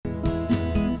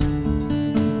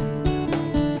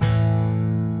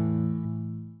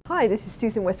Hi, this is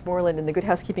Susan Westmoreland in the Good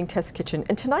Housekeeping Test Kitchen,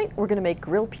 and tonight we're going to make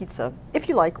grilled pizza, if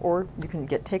you like, or you can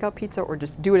get takeout pizza or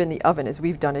just do it in the oven as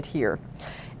we've done it here.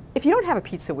 If you don't have a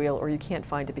pizza wheel or you can't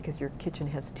find it because your kitchen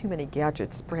has too many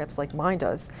gadgets, perhaps like mine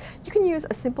does, you can use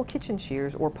a simple kitchen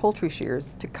shears or poultry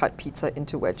shears to cut pizza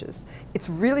into wedges. It's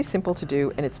really simple to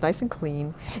do and it's nice and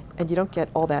clean and you don't get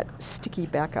all that sticky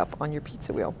backup on your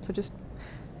pizza wheel. So just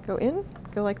go in,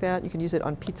 go like that. You can use it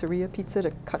on pizzeria pizza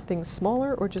to cut things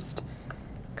smaller or just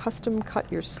custom cut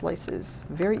your slices.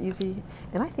 Very easy,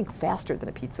 and I think faster than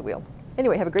a pizza wheel.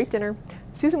 Anyway, have a great dinner.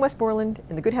 Susan Westmoreland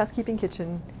in the Good Housekeeping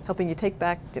Kitchen, helping you take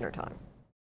back dinner time.